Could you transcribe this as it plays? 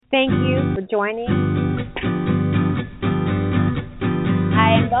Thank you for joining.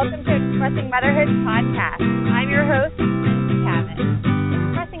 Hi, and welcome to Expressing Motherhood podcast. I'm your host, Lindsay Kavet.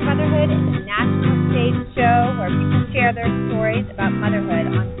 Expressing Motherhood is a national stage show where people share their stories about motherhood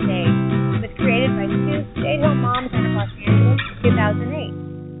on stage. It was created by two stay-at-home moms in Los Angeles in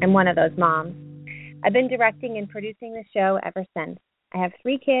 2008. I'm one of those moms. I've been directing and producing the show ever since. I have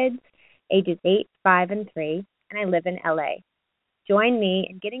 3 kids, ages 8, 5, and 3, and I live in LA. Join me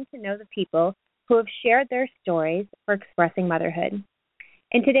in getting to know the people who have shared their stories for expressing motherhood.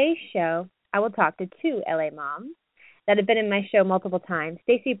 In today's show, I will talk to 2 LA moms that have been in my show multiple times,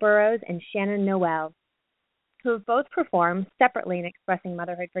 Stacie Burrows and Shannon Noel, who have both performed separately in expressing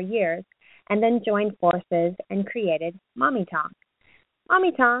motherhood for years and then joined forces and created MommyTonk.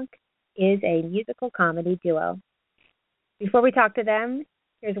 MommyTonk is a musical comedy duo. Before we talk to them,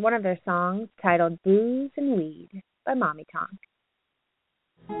 here's one of their songs titled Booze and Weed by MommyTonk.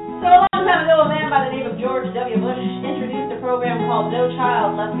 So a long time ago, a man by the name of George W. Bush introduced a program called No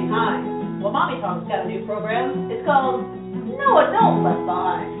Child Left Behind. Well, MommyTonk's got a new program. It's called No Adult Left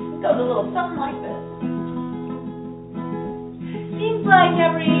Behind. It goes a little something like this. Seems like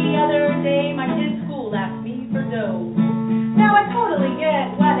every other day my kids' school asks me for dough. Now I totally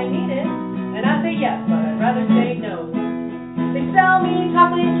get why they need it, and I say yes, but I'd rather say no. They sell me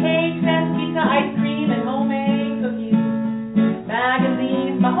chocolate cakes and pizza ice cream and homemade cookies.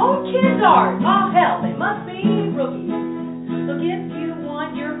 Magazines, my own kids are, oh hell, they must be rookies. Look, if you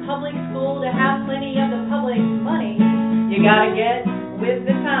want your public school to have plenty of the public money, you gotta get with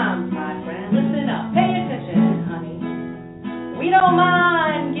the times, my friend. Listen up, pay attention, honey. We don't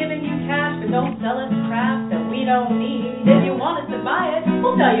mind giving you cash, but don't sell us crap that we don't need. If you want us to buy it,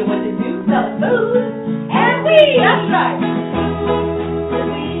 we'll tell you what to do, sell us booze and weed, that's right.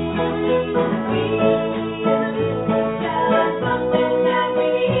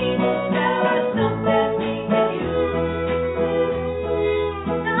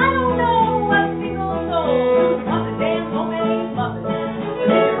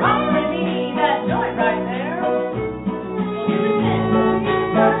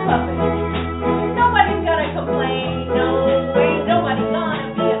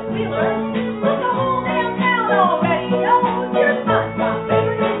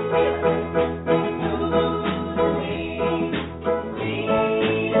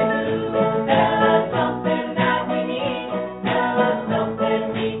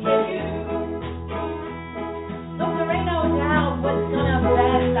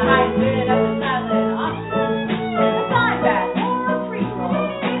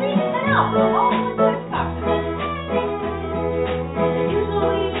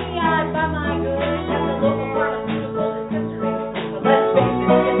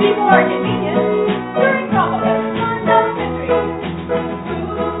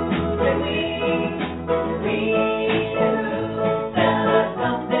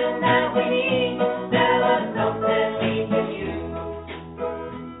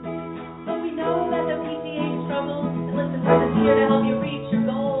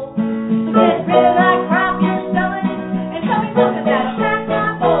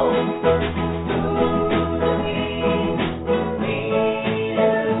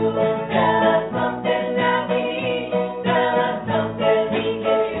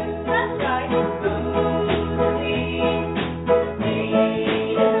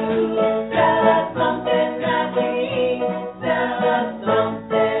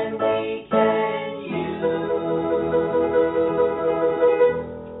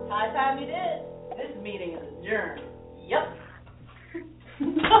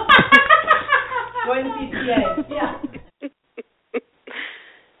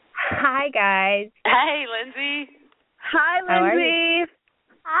 Hi, guys. Hey, Lindsay. Hi, Lindsay.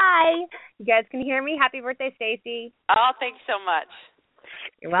 Hi. You guys can hear me? Happy birthday, Stacie. Oh, thanks so much.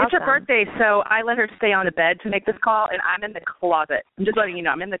 You're welcome. It's her birthday, so I let her stay on the bed to make this call, and I'm in the closet. I'm just letting you know,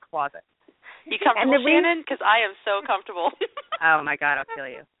 I'm in the closet. You comfortable, Shannon? Because I am so comfortable. Oh, my God, I'll kill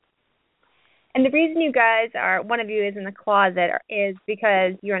you. And the reason you guys are, one of you is in the closet is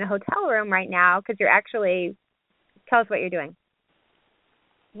because you're in a hotel room right now because you're actually, tell us what you're doing.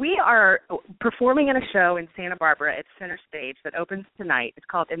 We are performing in a show in Santa Barbara at Center Stage that opens tonight. It's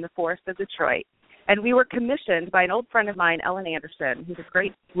called In the Forest of Detroit. And we were commissioned by an old friend of mine, Ellen Anderson, who's a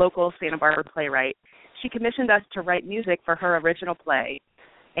great local Santa Barbara playwright. She commissioned us to write music for her original play.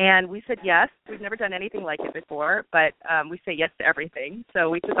 And we said yes. We've never done anything like it before, but we say yes to everything. So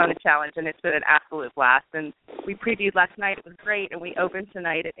we took on a challenge, and it's been an absolute blast. And we previewed last night. It was great. And we open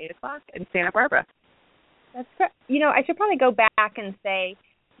tonight at 8 o'clock in Santa Barbara. That's correct. You know, I should probably go back and say,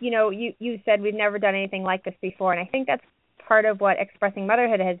 you know, you said we've never done anything like this before, and I think that's part of what Expressing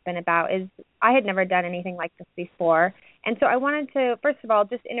Motherhood has been about is I had never done anything like this before. And so I wanted to, first of all,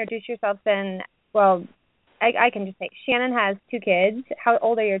 just introduce yourselves and, well, I can just say, Shannon has 2 kids. How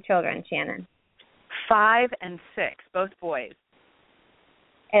old are your children, Shannon? 5 and 6, both boys.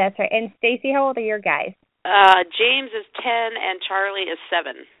 Yeah, that's right. And Stacie, how old are your guys? James is 10 and Charlie is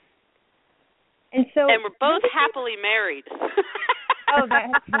 7. And we're both happily married. Oh,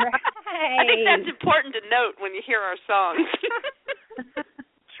 that's right. I think that's important to note when you hear our songs.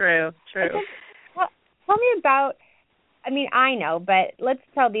 True. Well, tell me about, I know, but let's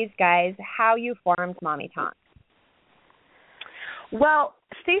tell these guys how you formed MommyTonk. Well,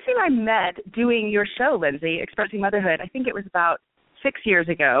 Stacie and I met doing your show, Lindsay, Expressing Motherhood. I think it was about 6 years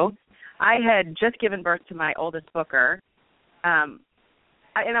ago. I had just given birth to my oldest booker,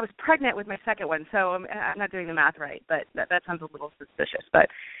 and I was pregnant with my second one, so I'm not doing the math right, but that sounds a little suspicious. But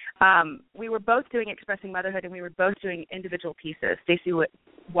we were both doing Expressing Motherhood, and we were both doing individual pieces. Stacie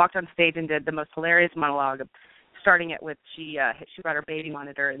walked on stage and did the most hilarious monologue, starting it with she brought her baby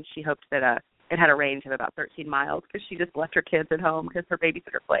monitor, and she hoped that it had a range of about 13 miles because she just left her kids at home because her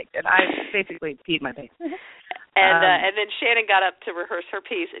babysitter flaked, and I basically peed my pants. And then Shannon got up to rehearse her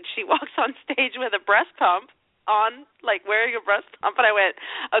piece, and she walks on stage with a breast pump on, like wearing a breast pump, and I went,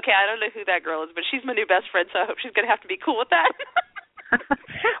 okay, I don't know who that girl is, but she's my new best friend, so I hope she's going to have to be cool with that.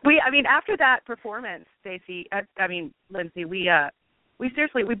 After that performance, Stacie, Lindsay, we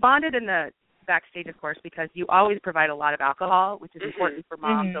bonded in the backstage, of course, because you always provide a lot of alcohol, which is important for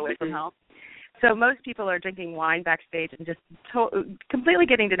moms away from home. So most people are drinking wine backstage and just completely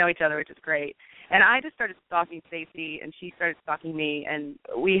getting to know each other, which is great. And I just started stalking Stacie, and she started stalking me, and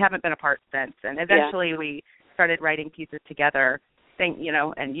we haven't been apart since. And eventually we started writing pieces together, and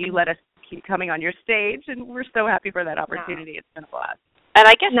you let us keep coming on your stage, and we're so happy for that opportunity. It's been a blast. And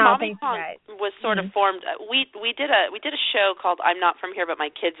I guess MommyTonk was sort of formed. We did a show called I'm Not From Here, But My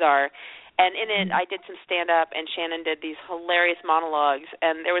Kids Are. And in it, I did some stand-up, and Shannon did these hilarious monologues.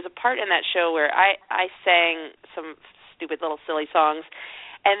 And there was a part in that show where I sang some stupid little silly songs.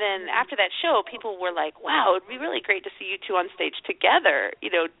 And then after that show, people were like, wow, it would be really great to see you two on stage together.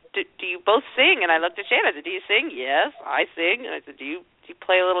 Do you both sing? And I looked at Shannon. I said, do you sing? Yes, I sing. And I said, do you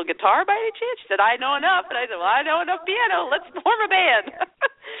play a little guitar by any chance? She said, I know enough. And I said, well, I know enough piano. Let's form a band.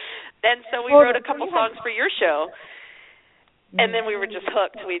 Then so we wrote a couple songs for your show. And then we were just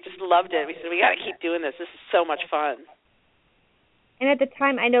hooked. We just loved it. We said, we got to keep doing this. This is so much fun. And at the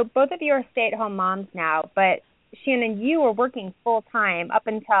time, I know both of you are stay-at-home moms now, but Shannon, you were working full-time up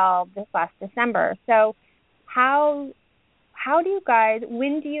until this last December. So how do you guys,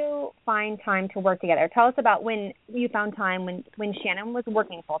 when do you find time to work together? Tell us about when you found time when Shannon was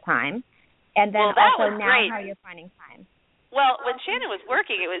working full-time, and then also now great. How you're finding time. Well, when Shannon was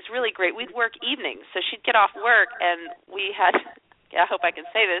working, it was really great. We'd work evenings, so she'd get off work, and we had, I hope I can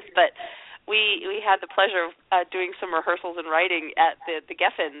say this, but we had the pleasure of doing some rehearsals and writing at the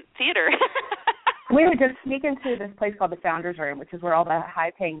Geffen Theater. We would just sneak into this place called the Founders Room, which is where all the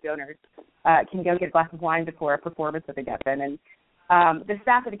high-paying donors can go get a glass of wine before a performance at the Geffen. And the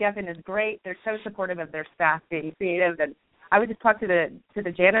staff at the Geffen is great. They're so supportive of their staff being creative, and I would just talk to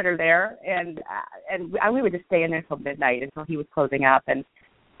the janitor there, and we would just stay in there until midnight until he was closing up. And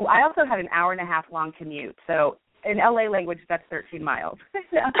I also had an hour-and-a-half long commute, so in LA language, that's 13 miles.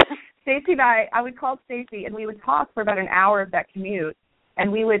 Stacie and I would call Stacie, and we would talk for about an hour of that commute, and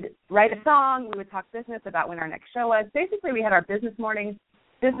we would write a song. We would talk business about when our next show was. Basically, we had our business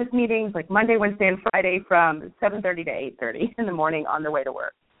meetings like Monday, Wednesday, and Friday from 7:30 to 8:30 in the morning on their way to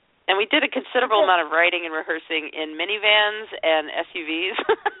work. And we did a considerable amount of writing and rehearsing in minivans and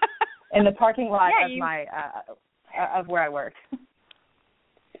SUVs. In the parking lot of where I work.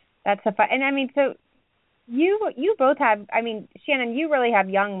 That's so fun. And so you both have, Shannon, you really have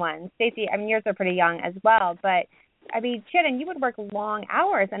young ones. Stacie, yours are pretty young as well. But, Shannon, you would work long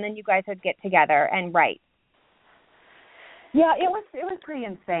hours, and then you guys would get together and write. Yeah, it was pretty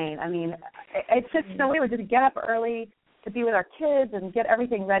insane. It's just, we would just get up early to be with our kids and get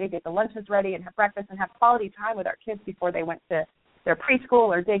everything ready, get the lunches ready and have breakfast and have quality time with our kids before they went to their preschool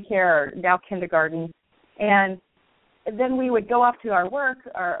or daycare or now kindergarten. And then we would go off to our work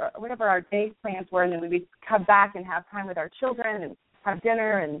or whatever our day plans were, and then we would come back and have time with our children and have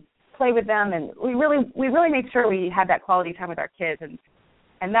dinner and play with them. And we really made sure we had that quality time with our kids,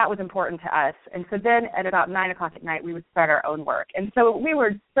 and that was important to us. And so then at about 9 o'clock at night, we would start our own work. And so we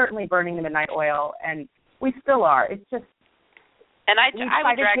were certainly burning the midnight oil, and we still are. It's just, and I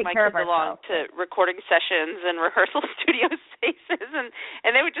would drag my kids along to recording sessions and rehearsal studio spaces, and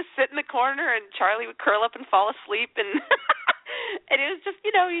they would just sit in the corner, and Charlie would curl up and fall asleep, and And it was just,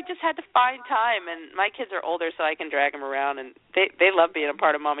 you just had to find time. And my kids are older, so I can drag them around, and they love being a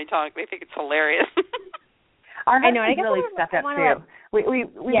part of MommyTonk. They think it's hilarious. Our husbands really stepped up too. We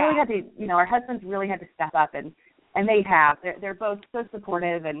really had to, our husbands really had to step up, and they have. They're both so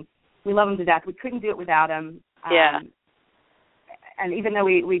supportive, and we love them to death. We couldn't do it without them. And even though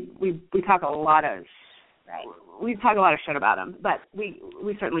we talk a lot of shit about them, but we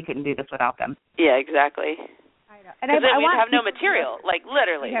certainly couldn't do this without them. Yeah, exactly. And we'd have no material. Like,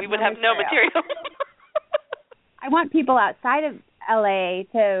 literally, we would have no material. I want people outside of LA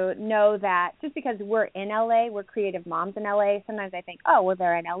to know that just because we're in LA, we're creative moms in LA, sometimes I think, oh, well,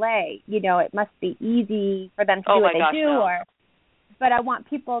 they're in LA. It must be easy for them to do what they do. No. But I want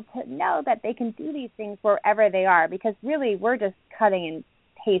people to know that they can do these things wherever they are, because really we're just cutting and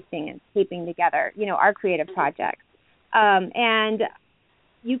pasting and taping together, our creative projects. And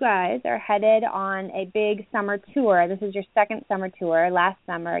you guys are headed on a big summer tour. This is your second summer tour. Last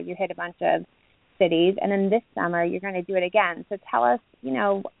summer you hit a bunch of cities, and then this summer you're going to do it again. So tell us,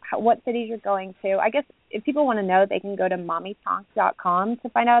 what cities you're going to. I guess if people want to know, they can go to MommyTonk.com to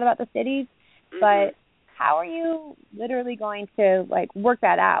find out about the cities. Mm-hmm. But how are you literally going to work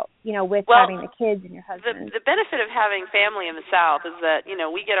that out, with having the kids and your husband? The benefit of having family in the South is that,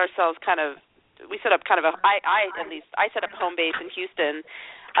 we get ourselves we set up I set up home base in Houston,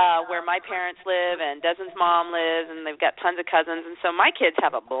 where my parents live and Desmond's mom lives, and they've got tons of cousins, and so my kids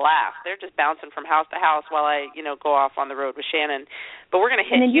have a blast. They're just bouncing from house to house while I, go off on the road with Shannon. But we're going to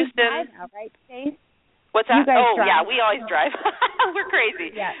hit Houston. You drive now, right, Stacie? What's that? Oh, drive. Yeah, we always drive. We're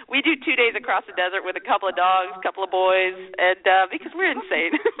crazy. Yeah. We do 2 days across the desert with a couple of dogs, a couple of boys, and because we're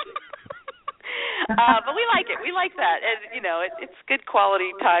insane. But we like it. We like that. And, it's good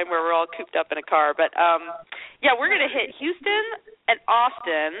quality time where we're all cooped up in a car. But, we're going to hit Houston and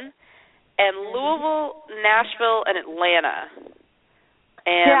Austin and Louisville, Nashville, and Atlanta.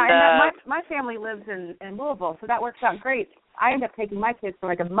 And my family lives in Louisville, so that works out great. I end up taking my kids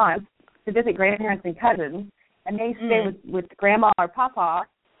for a month to visit grandparents and cousins, and they stay with Grandma or Papa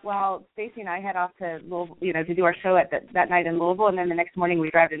while Stacie and I head off to Louisville, to do our show that night in Louisville, and then the next morning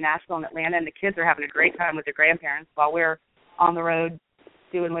we drive to Nashville and Atlanta, and the kids are having a great time with their grandparents while we're on the road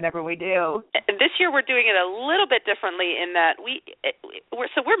doing whatever we do. This year we're doing it a little bit differently in that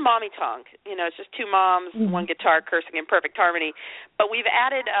we're MommyTonk. It's just two moms, one guitar cursing in perfect harmony, but we've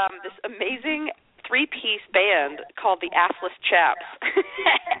added this amazing 3-piece band called the Assless Chaps,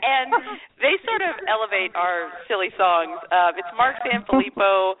 and they sort of elevate our silly songs. It's Mark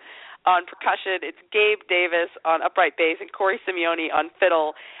Sanfilippo on percussion, it's Gabe Davis on upright bass, and Corey Simeone on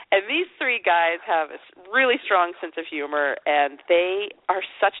fiddle. And these three guys have a really strong sense of humor, and they are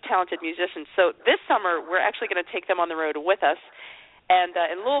such talented musicians. So this summer, we're actually going to take them on the road with us. And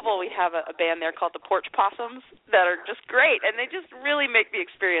in Louisville, we have a band there called the Porch Possums that are just great, and they just really make the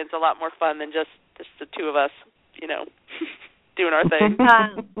experience a lot more fun than just the two of us, doing our thing.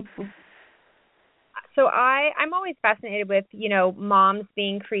 So I'm always fascinated with, moms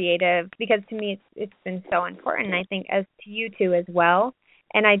being creative, because to me it's been so important, I think, as to you two as well.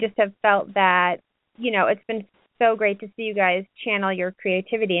 And I just have felt that, it's been so great to see you guys channel your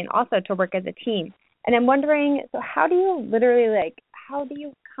creativity and also to work as a team. And I'm wondering, so how do you literally, how do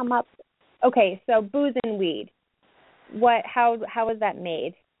you come up? Okay, so booze and weed. How was that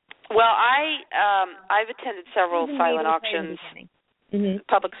made? Well, I've attended several silent auctions,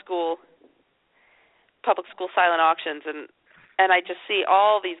 public school silent auctions, and I just see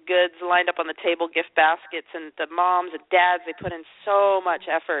all these goods lined up on the table, gift baskets, and the moms and dads, they put in so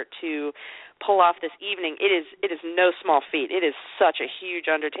much effort to pull off this evening. It is no small feat. It is such a huge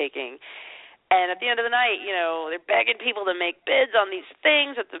undertaking. And at the end of the night, they're begging people to make bids on these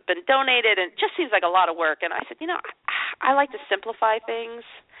things that have been donated, and it just seems like a lot of work. And I said, I like to simplify things,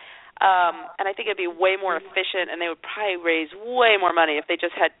 and I think it would be way more efficient, and they would probably raise way more money if they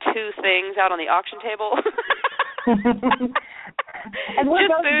just had 2 things out on the auction table. And we're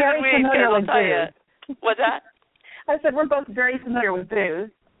both very familiar with booze. What's that? I said we're both very familiar with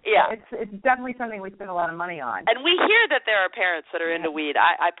booze. Yeah. It's definitely something we spend a lot of money on. And we hear that there are parents that are into weed.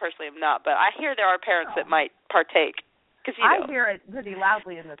 I personally am not, but I hear there are parents that might partake. I hear it pretty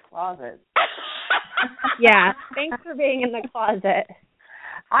loudly in the closet. Yeah. Thanks for being in the closet.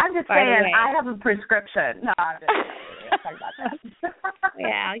 I'm just saying, I have a prescription. No, I'm just talking about that.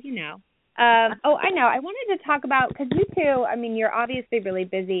 Yeah, I know. I wanted to talk about, because you two, you're obviously really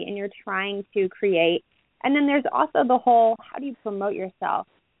busy and you're trying to create. And then there's also the whole, how do you promote yourself?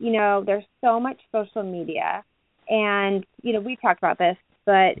 There's so much social media. And, we talked about this,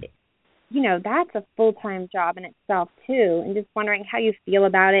 but that's a full-time job in itself too. And just wondering how you feel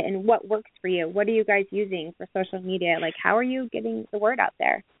about it and what works for you. What are you guys using for social media? Like, how are you getting the word out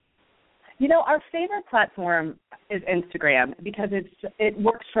there? Our favorite platform is Instagram because it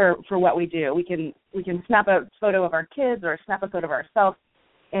works for what we do. We can snap a photo of our kids or snap a photo of ourselves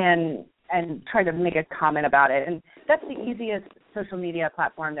and try to make a comment about it. And that's the easiest social media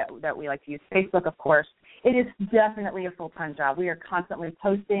platform that we like to use. Facebook, of course. It is definitely a full-time job. We are constantly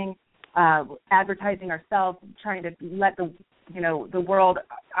posting, advertising ourselves, trying to let the world,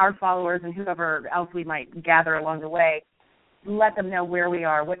 our followers, and whoever else we might gather along the way, let them know where we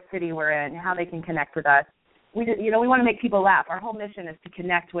are, what city we're in, how they can connect with us. We want to make people laugh. Our whole mission is to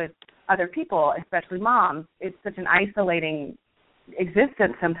connect with other people, especially moms. It's such an isolating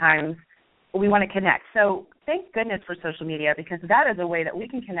existence sometimes. We want to connect. So thank goodness for social media because that is a way that we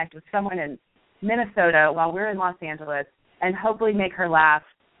can connect with someone in Minnesota while we're in Los Angeles and hopefully make her laugh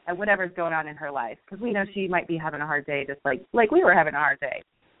at whatever's going on in her life because we know she might be having a hard day just like we were having a hard day.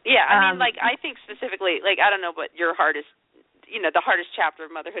 Yeah, I mean, I think specifically, I don't know what your hardest the hardest chapter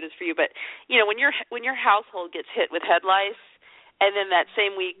of motherhood is for you, but when your household gets hit with head lice, and then that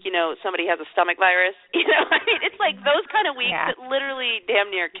same week, somebody has a stomach virus, I mean, it's like those kind of weeks that literally damn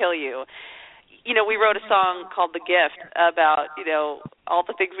near kill you. We wrote a song called The Gift about, all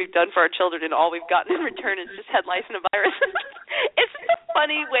the things we've done for our children and all we've gotten in return is just head lice and a virus. It's a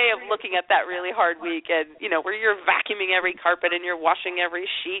funny way of looking at that really hard week and, where you're vacuuming every carpet and you're washing every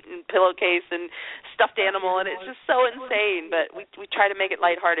sheet and pillowcase and stuffed animal, and it's just so insane. But we try to make it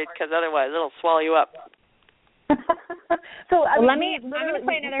lighthearted because otherwise it'll swallow you up. So I'm going to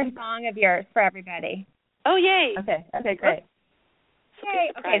play another song of yours for everybody. Oh, yay. Okay, great.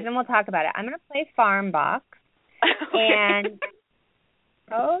 Okay, then we'll talk about it. I'm going to play Farm Box. And,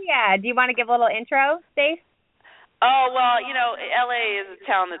 do you want to give a little intro, Stace? Oh, well, L.A. is a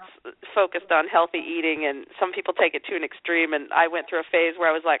town that's focused on healthy eating, and some people take it to an extreme, and I went through a phase where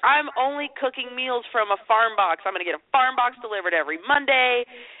I was like, I'm only cooking meals from a farm box. I'm going to get a farm box delivered every Monday,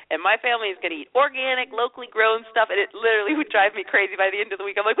 and my family is going to eat organic, locally grown stuff, and it literally would drive me crazy by the end of the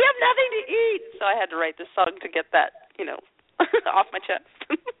week. I'm like, we have nothing to eat. So I had to write this song to get that, off my chest.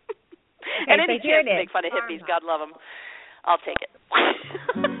 And any chance to make fun of hippies, God love them, I'll take it.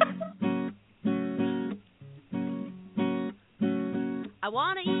 I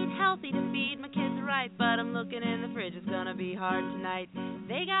want to eat healthy to feed my kids right, but I'm looking in the fridge, it's going to be hard tonight.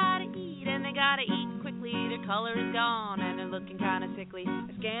 They got to eat, and they got to eat quickly. Their color is gone, and they're looking kind of sickly. I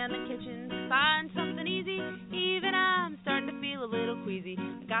scan the kitchen to find something easy. Even I'm starting to feel a little queasy.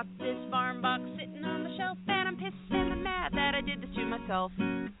 I got this farm box sitting on the shelf, and I'm pissed and I'm mad that I did this to myself.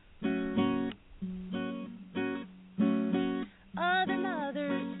 Other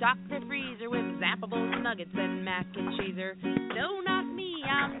mothers stock their freezer with Zappables, nuggets, and mac and cheeser. No, not me,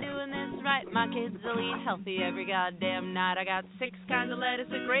 I'm doing this right. My kids will eat healthy every goddamn night. I got 6 kinds of lettuce,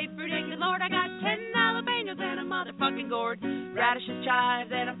 a grapefruit, and good Lord, I got 10 jalapenos and a motherfucking gourd, radishes,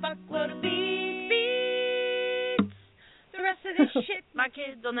 chives, and a fuckload of beets. The rest of this shit my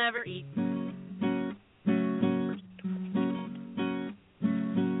kids will never eat.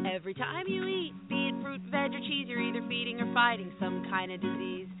 Every time you eat, be it fruit, veg, or cheese, you're either feeding or fighting some kind of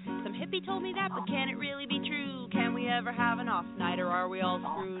disease. Some hippie told me that, but can it really be true? Can we ever have an off night, or are we all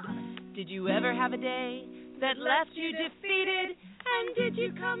screwed? Did you ever have a day that left you defeated? And did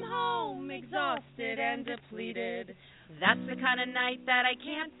you come home exhausted and depleted? That's the kind of night that I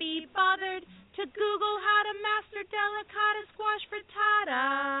can't be bothered to Google how to master delicata squash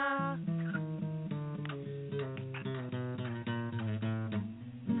frittata.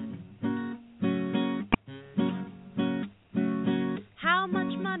 How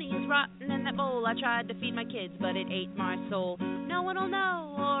much money is rotten in that bowl? I tried to feed my kids, but it ate my soul. No one will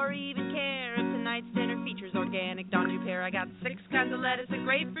know or even care if tonight's dinner features organic Don Pear. I got 6 kinds of lettuce, a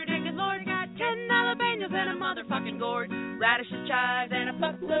grapefruit, and good Lord, got 10 jalapenos and a motherfucking gourd, radishes, chives, and a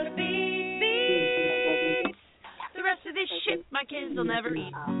fuckload of beets. The rest of this shit my kids will never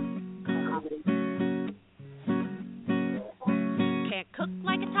eat. Can't cook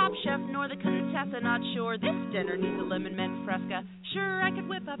like a top chef nor the Contessa, not sure this dinner needs a lemon mint fresca. Sure, I could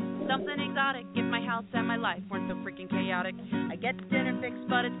whip up something exotic if my house and my life weren't so freaking chaotic. I get dinner fixed,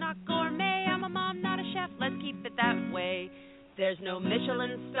 but it's not gourmet. I'm a mom, not a chef, let's keep it that way. There's no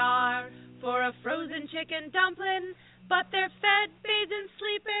Michelin star for a frozen chicken dumpling, but they're fed, bathed, and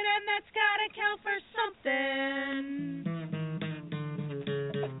sleeping, and that's gotta count for something.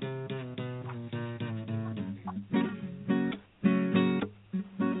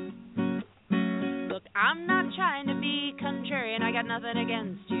 I'm not trying to be contrarian, I got nothing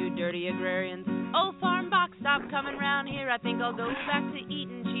against you dirty agrarians. Oh, farm box, stop coming round here, I think I'll go back to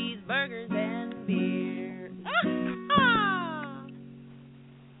eating cheeseburgers.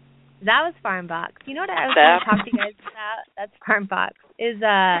 That was Farm Box. You know what I was going to talk to you guys about? That's Farm Box. Is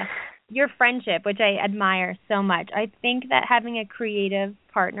your friendship, which I admire so much. I think that having a creative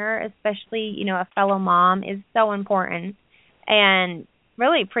partner, especially, a fellow mom, is so important and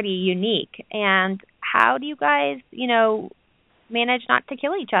really pretty unique. And how do you guys, manage not to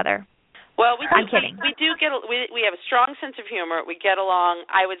kill each other? Well, I'm kidding. We have a strong sense of humor. We get along,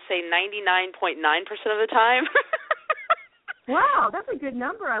 I would say, 99.9% of the time. Wow, that's a good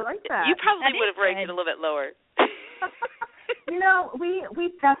number. I like that. You probably would have ranked it a little bit lower.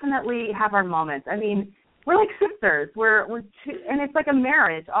 We definitely have our moments. I mean, we're like sisters. We're two, and it's like a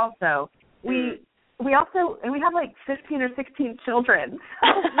marriage also. We have like 15 or 16 children,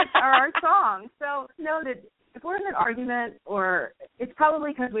 which are our songs. So know that if we're in an argument, or it's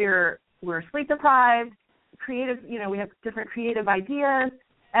probably because we're sleep deprived, creative. We have different creative ideas.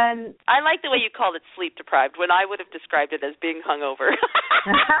 And I like the way you called it sleep deprived when I would have described it as being hungover.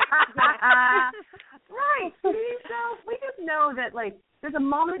 Right. So we just know that, like, there's a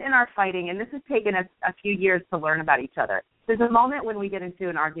moment in our fighting, and this has taken us a few years to learn about each other. There's a moment when we get into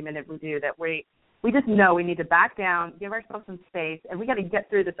an argument, if we do, that we just know we need to back down, give ourselves some space, and we got to get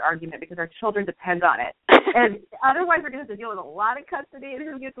through this argument because our children depend on it. And otherwise we're going to have to deal with a lot of custody and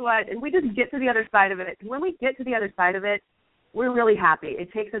who gets what, and we just get to the other side of it. And when we get to the other side of it, we're really happy.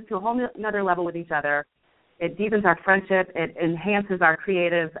 It takes us to a whole another level with each other. It deepens our friendship. It enhances our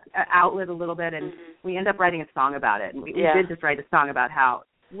creative outlet a little bit, and we end up writing a song about it. And we did just write a song about how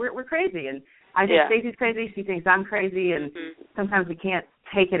we're crazy. And I think Stacie's crazy. She thinks I'm crazy, and sometimes we can't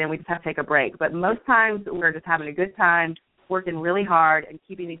take it, and we just have to take a break. But most times we're just having a good time, working really hard, and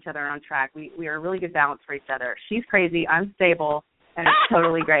keeping each other on track. We are a really good balance for each other. She's crazy. I'm stable, and it's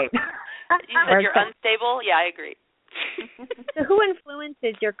totally great. You said you're unstable? Yeah, I agree. So who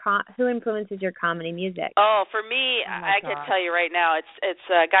influences your comedy music? Oh, for me, I can tell you right now, it's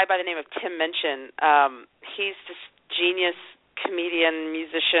a guy by the name of Tim Minchin. He's this genius comedian,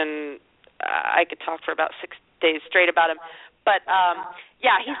 musician. I could talk for about 6 days straight about him. But,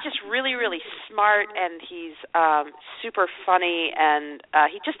 he's just really, really smart, and he's super funny, and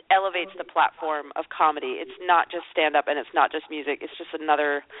he just elevates the platform of comedy. It's not just stand-up, and it's not just music. It's just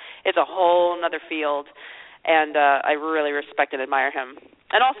it's a whole another field. And I really respect and admire him.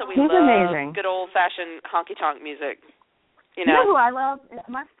 And also we love amazing. Good old-fashioned honky-tonk music. You know who I love?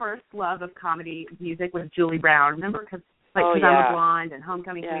 My first love of comedy music was Julie Brown. Remember? Because I'm a Blonde and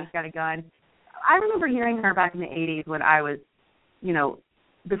Homecoming Queen's Got a Gun. I remember hearing her back in the 80s when I was,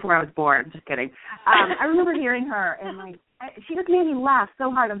 before I was born. Just kidding. I remember hearing her, and she just made me laugh so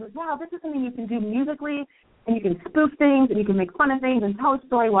hard. I was like, wow, this is something you can do musically. And you can spoof things, and you can make fun of things, and tell a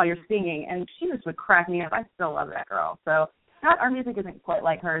story while you're singing. And she just would crack me up. I still love that girl. So our music isn't quite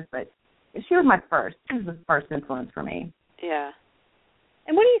like hers, but she was my first. She was the first influence for me. Yeah.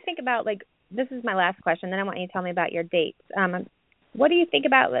 And what do you think about, this is my last question, then I want you to tell me about your dates. What do you think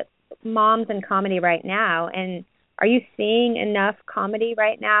about moms and comedy right now? And are you seeing enough comedy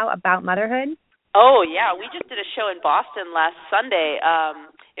right now about motherhood? Oh, yeah. We just did a show in Boston last Sunday.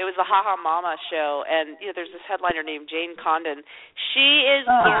 It was the Ha Ha Mama show, and there's this headliner named Jane Condon. She is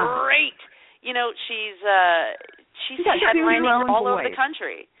great. She's headlining all over the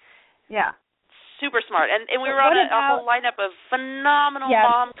country. Yeah. Super smart. And we were on a whole lineup of phenomenal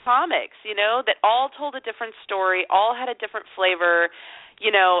mom comics, that all told a different story, all had a different flavor,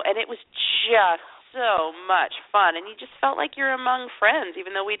 and it was just so much fun. And you just felt like you're among friends,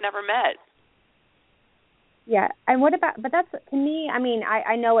 even though we'd never met. Yeah, and but that's, to me,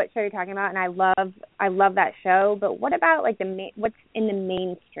 I know what show you're talking about, and I love that show, but what about, what's in the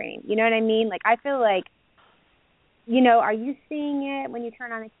mainstream? You know what I mean? I feel like, are you seeing it when you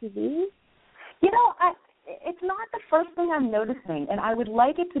turn on the TV? It's not the first thing I'm noticing, and I would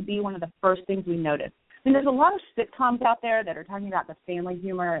like it to be one of the first things we notice. There's a lot of sitcoms out there that are talking about the family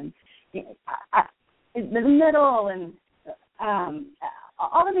humor and the middle, and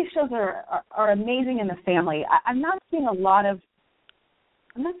all of these shows are amazing in the family. I'm not seeing a lot of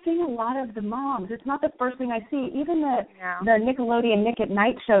the moms. It's not the first thing I see. Even the Nickelodeon Nick at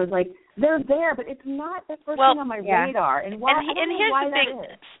Night shows, they're there, but it's not the first thing on my radar. And here's the thing.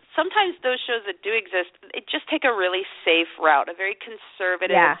 Sometimes those shows that do exist, it just take a really safe route, a very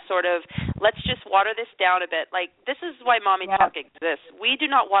conservative sort of, let's just water this down a bit. This is why MommyTonk exists. We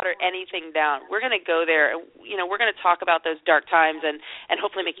do not water anything down. We're going to go there, and, we're going to talk about those dark times and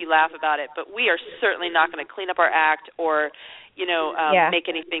hopefully make you laugh about it. But we are certainly not going to clean up our act or,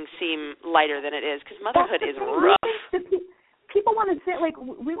 make anything seem lighter than it is, because motherhood is rough. People want to say,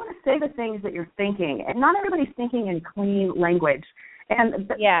 we want to say the things that you're thinking, and not everybody's thinking in clean language.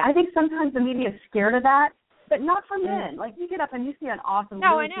 And I think sometimes the media is scared of that, but not for men. Like, you get up and you see an awesome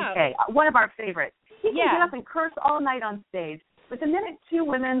Louis I know. C.K., one of our favorites. He can Yeah. get up and curse all night on stage. But the minute two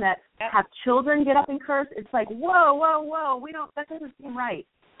women that have children get up and curse, it's like, whoa, that doesn't seem right.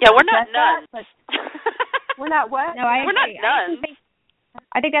 Yeah, we're not nuns. But we're not what? No, I We're agree. not nuns.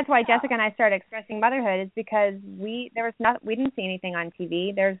 I think that's why Jessica and I started Expressing Motherhood, is because we didn't see anything on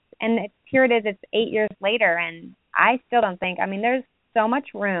TV. Here it is, it's 8 years later, and I still don't think, there's so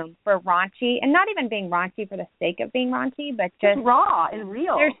much room for raunchy, and not even being raunchy for the sake of being raunchy, but just raw and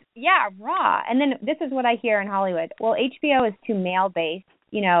real. Raw. And then this is what I hear in Hollywood. Well, HBO is too male-based,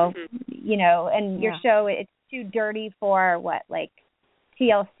 and your show, it's too dirty for like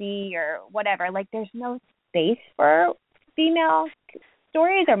TLC or whatever. Like, there's no space for female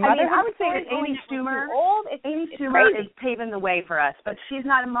stories or motherhood. I would say that stories. Amy Schumer is paving the way for us, but she's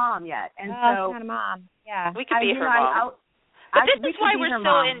not a mom yet, and she's not a mom. Yeah, we could be her mom. But this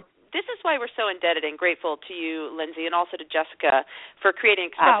is why we're so indebted and grateful to you, Lindsay, and also to Jessica for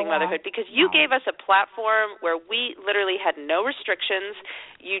creating Expressing Motherhood, because you gave us a platform where we literally had no restrictions.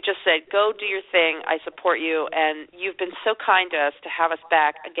 You just said, go do your thing, I support you, and you've been so kind to us to have us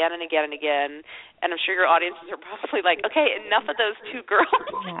back again and again and again, and I'm sure your audiences are probably like, okay, enough of those two girls.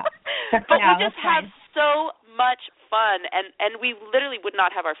 But we just have so much fun, and we literally would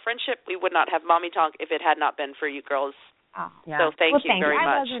not have our friendship, we would not have MommyTonk if it had not been for you girls. Oh, yeah. So thank you very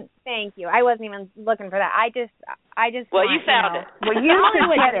much. Thank you. I wasn't even looking for that. I just. Well, you found it. Well, you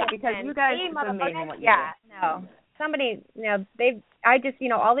should get it because you guys are amazing what you do. Yeah. No. Somebody,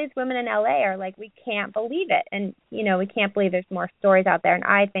 all these women in LA are like, we can't believe it, and we can't believe there's more stories out there, and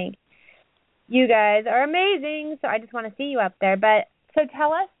I think you guys are amazing. So I just want to see you up there. But so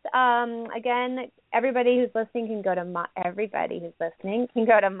tell us again. Everybody who's listening can go to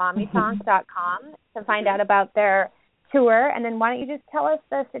MommyTonk.com to find out about their tour, and then why don't you just tell us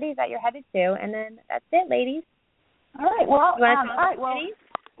the cities that you're headed to, and then that's it, ladies. All right. Well,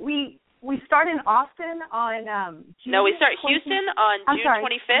 we start in Austin on June. No, we start Houston on June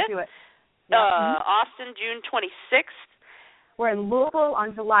 25th. Austin June 26th. We're in Louisville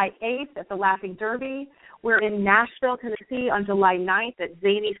on July 8th at the Laughing Derby. We're in Nashville, Tennessee on July 9th at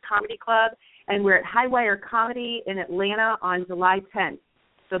Zany's Comedy Club, and we're at Highwire Comedy in Atlanta on July 10th.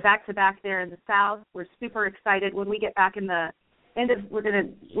 So back-to-back there in the South. We're super excited. When we get back in the end of, we're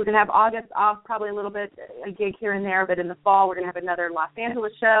gonna have August off, probably a little bit, a gig here and there, but in the fall we're gonna have another Los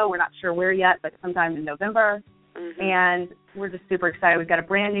Angeles show. We're not sure where yet, but sometime in November. Mm-hmm. And we're just super excited. We've got a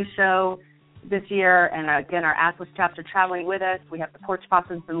brand new show this year, and again, our Atlas chaps are traveling with us. We have the Porch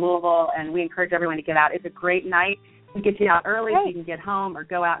Possums in Louisville, and we encourage everyone to get out. It's a great night. We get you out early so you can get home or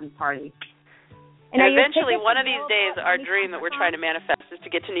go out and party. And eventually, one of these days, our dream that we're trying to manifest is to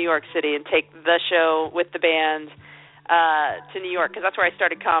get to New York City and take the show with the band to New York, because that's where I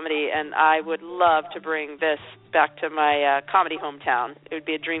started comedy, and I would love to bring this back to my comedy hometown. It would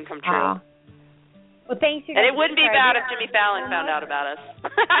be a dream come true. Well, thanks. And it wouldn't be bad if Jimmy Fallon found out about us.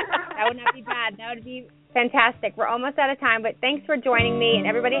 That would not be bad. That would be fantastic. We're almost out of time, but thanks for joining me, and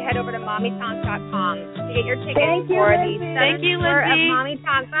everybody head over to MommyTonk.com to get your tickets for the tour of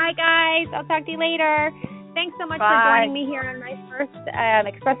MommyTonk. Bye, guys. I'll talk to you later. Thanks so much for joining me here on my first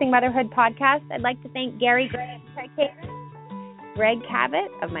Expressing Motherhood podcast. I'd like to thank Gary Greg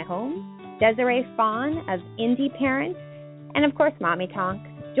Kavet of my home, Desiree Fawn of Indie Parents, and of course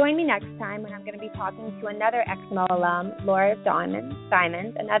MommyTonk. Join me next time when I'm going to be talking to another ExMo alum, Laura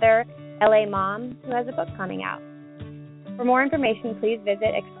Simons, another LA mom who has a book coming out. For more information, please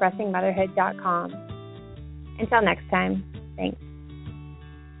visit expressingmotherhood.com. Until next time, thanks.